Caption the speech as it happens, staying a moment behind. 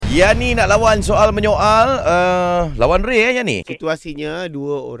Yani nak lawan soal menyoal. Lawan Ray Yani. Situasinya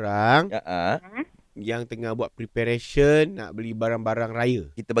dua orang yang tengah buat preparation nak beli barang-barang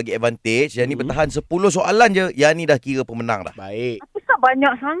raya. Kita bagi advantage. Yani bertahan 10 soalan je. Yani dah kira pemenang dah. Baik. Apakah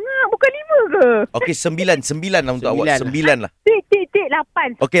banyak sangat? Bukan 5 ke? Okey, 9 lah untuk awak. 9 lah. Tik,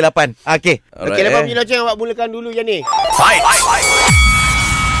 8. Okey, 8. Okey. Okey, lepas punya loceng awak mulakan dulu Yani. Fight.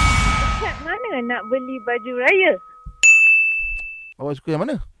 Kat mana nak beli baju raya? Awak suka yang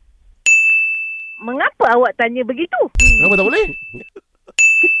mana? Mengapa awak tanya begitu? Kenapa tak boleh?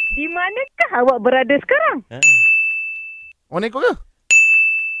 Di manakah awak berada sekarang? Orang ikut ke?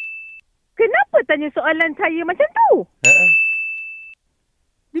 Kenapa tanya soalan saya macam tu?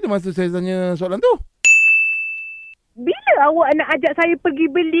 Bila masa saya tanya soalan tu? Bila awak nak ajak saya pergi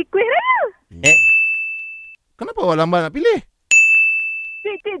beli kuih raya? Kenapa awak lambat nak pilih?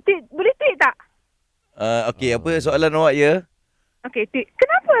 Tik. Boleh tik tak? Okey, apa soalan awak ya? Okey, tik.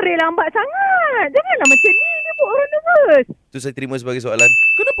 Kenapa Ray lambat sangat? Janganlah macam ni. Dia buat orang nervous. Tu saya terima sebagai soalan.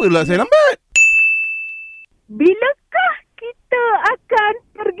 Kenapa pula saya lambat? Bilakah kita akan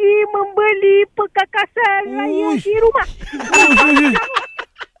pergi membeli perkakasan raya di rumah?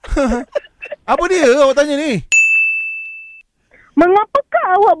 Apa dia awak tanya ni? Mengapakah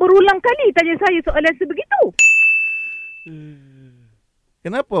awak berulang kali tanya saya soalan sebegitu?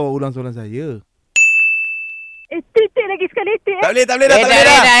 Kenapa awak ulang soalan saya? Tik lagi sekali, tik. Tak boleh dah.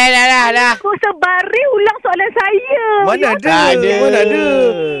 Dah. Kau sebari ulang soalan saya. Mana Ya, ada? Mana ada?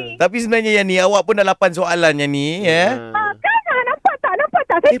 Tapi sebenarnya Yani, awak pun dah 8 soalan Yani, ya. Kan? Nampak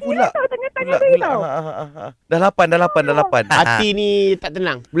tak? Saya Pula. tanya tadi tau. Dah 8. Hati ni tak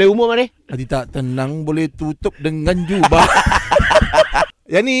tenang. Boleh umum Mari? Hati tak tenang boleh tutup dengan jubah.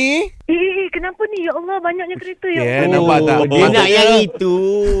 Yani? Kenapa ni? Ya Allah, banyaknya kereta. Ya Yeah, Allah. nampak tak? Dia nak yang itu.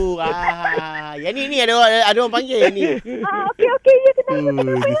 Yani ni ada orang panggil ni. Okey. Ya,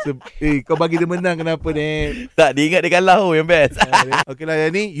 kenapa? Kau bagi dia menang kenapa ni? Tak, dia ingat dia kalah yang best. Okeylah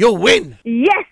Yani, you win. Yes.